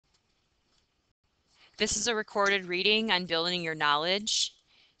This is a recorded reading on building your knowledge,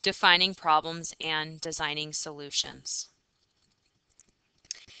 defining problems, and designing solutions.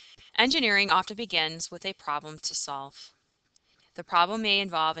 Engineering often begins with a problem to solve. The problem may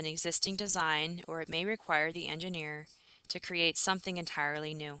involve an existing design, or it may require the engineer to create something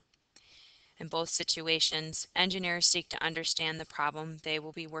entirely new. In both situations, engineers seek to understand the problem they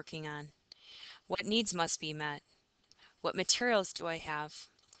will be working on. What needs must be met? What materials do I have?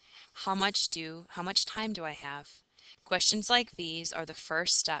 How much time do I have? Questions like these are the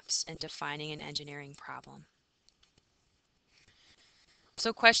first steps in defining an engineering problem.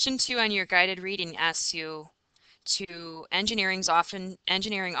 So question 2 on your guided reading asks you engineering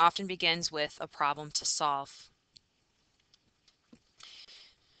often begins with a problem to solve.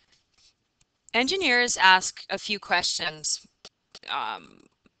 Engineers ask a few questions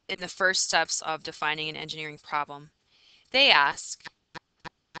in the first steps of defining an engineering problem. They ask,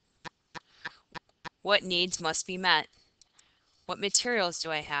 what needs must be met? What materials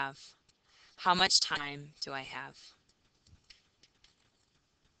do I have? How much time do I have?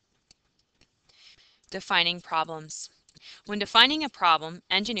 Defining problems. When defining a problem,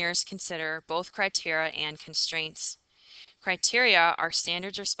 engineers consider both criteria and constraints. Criteria are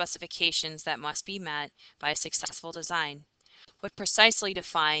standards or specifications that must be met by a successful design. What precisely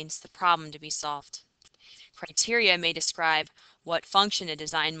defines the problem to be solved? Criteria may describe what function a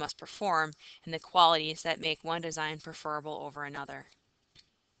design must perform and the qualities that make one design preferable over another.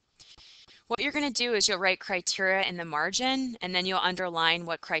 What you're going to do is you'll write criteria in the margin, and then you'll underline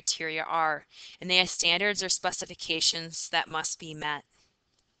what criteria are. And they have standards or specifications that must be met.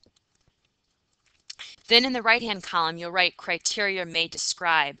 Then in the right-hand column, you'll write criteria may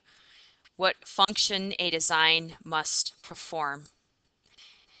describe what function a design must perform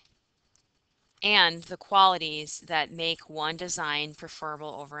and the qualities that make one design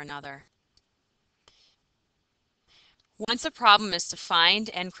preferable over another. Once a problem is defined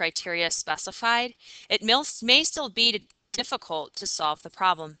and criteria specified, it may still be difficult to solve the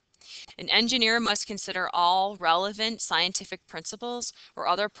problem. An engineer must consider all relevant scientific principles or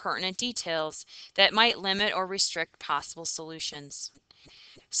other pertinent details that might limit or restrict possible solutions.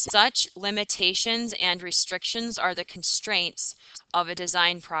 Such limitations and restrictions are the constraints of a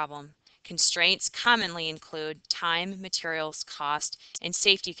design problem. Constraints commonly include time, materials, cost, and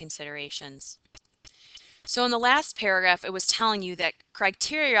safety considerations. So in the last paragraph, it was telling you that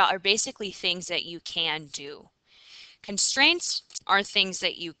criteria are basically things that you can do. Constraints are things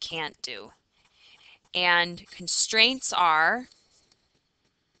that you can't do. And constraints are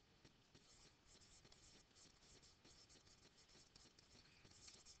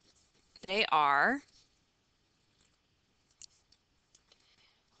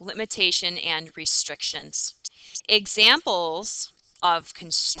limitation and restrictions. Examples of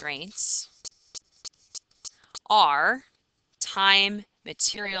constraints are time,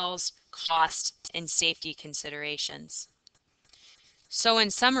 materials, cost, and safety considerations. So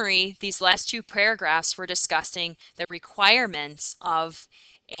in summary, these last two paragraphs were discussing the requirements of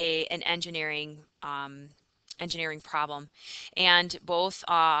an engineering problem. And both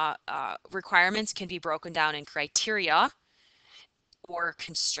requirements can be broken down in criteria or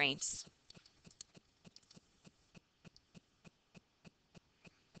constraints.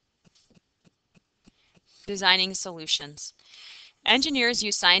 Designing solutions. Engineers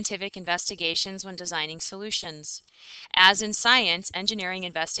use scientific investigations when designing solutions. As in science, engineering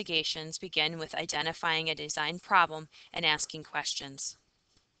investigations begin with identifying a design problem and asking questions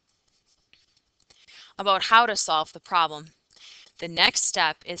about how to solve the problem. The next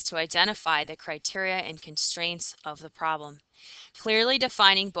step is to identify the criteria and constraints of the problem. Clearly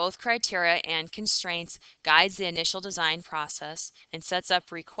defining both criteria and constraints guides the initial design process and sets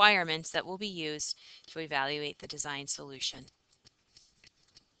up requirements that will be used to evaluate the design solution.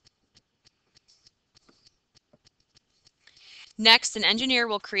 Next, an engineer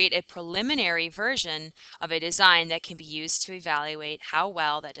will create a preliminary version of a design that can be used to evaluate how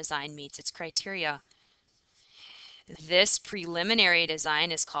well that design meets its criteria. This preliminary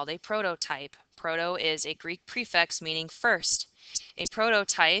design is called a prototype. Proto is a Greek prefix meaning first. A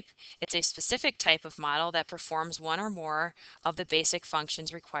prototype is a specific type of model that performs one or more of the basic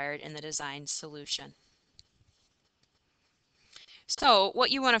functions required in the design solution. So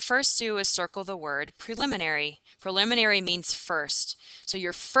what you want to first do is circle the word preliminary. Preliminary means first. So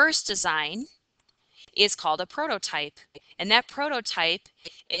your first design is called a prototype. And that prototype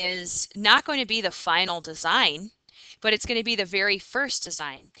is not going to be the final design, but it's going to be the very first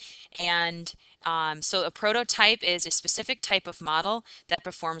design. And so a prototype is a specific type of model that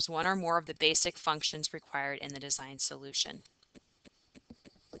performs one or more of the basic functions required in the design solution.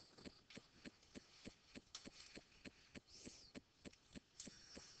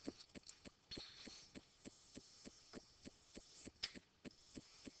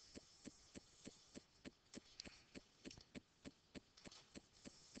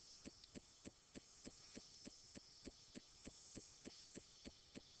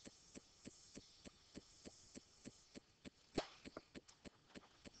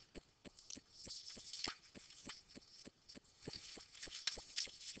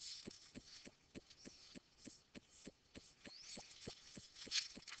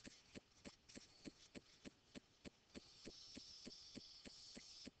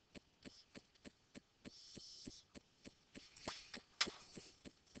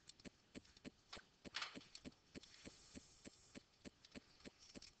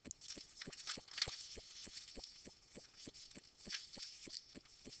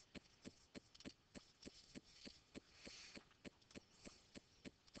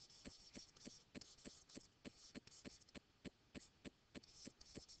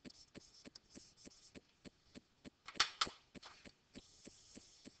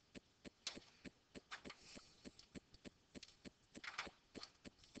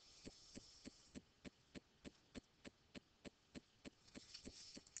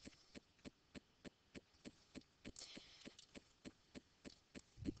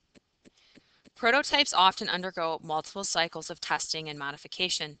 Prototypes often undergo multiple cycles of testing and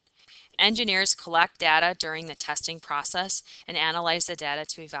modification. Engineers collect data during the testing process and analyze the data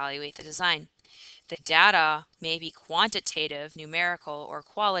to evaluate the design. The data may be quantitative, numerical, or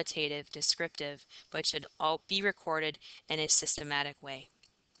qualitative, descriptive, but should all be recorded in a systematic way.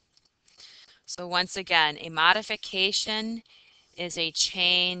 So once again, a modification is a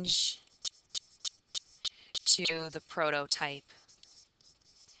change to the prototype.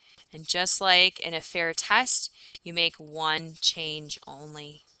 And just like in a fair test, you make one change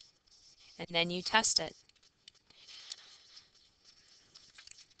only, and then you test it.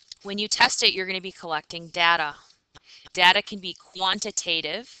 When you test it, you're going to be collecting data. Data can be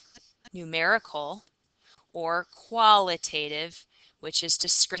quantitative, numerical, or qualitative, which is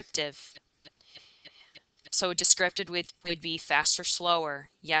descriptive. So descriptive would be fast or slower,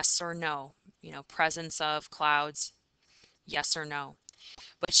 yes or no, presence of clouds, yes or no,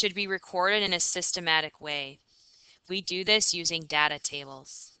 but should be recorded in a systematic way. We do this using data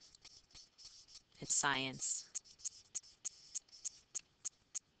tables. It's science.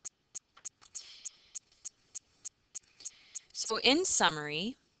 So in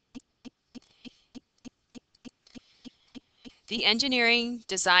summary, the engineering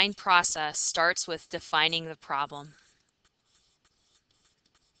design process starts with defining the problem.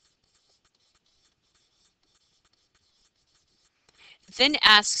 Then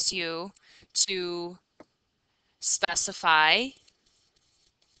asks you to specify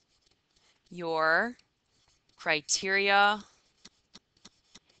your criteria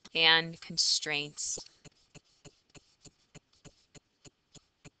and constraints.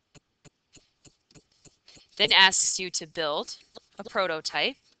 Then asks you to build a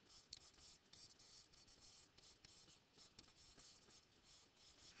prototype.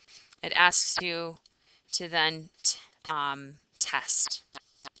 It asks you to then test.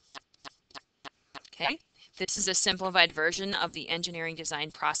 Okay, this is a simplified version of the engineering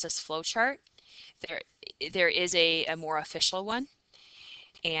design process flowchart. There is a more official one,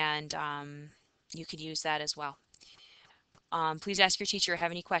 and you could use that as well. Please ask your teacher if you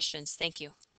have any questions. Thank you.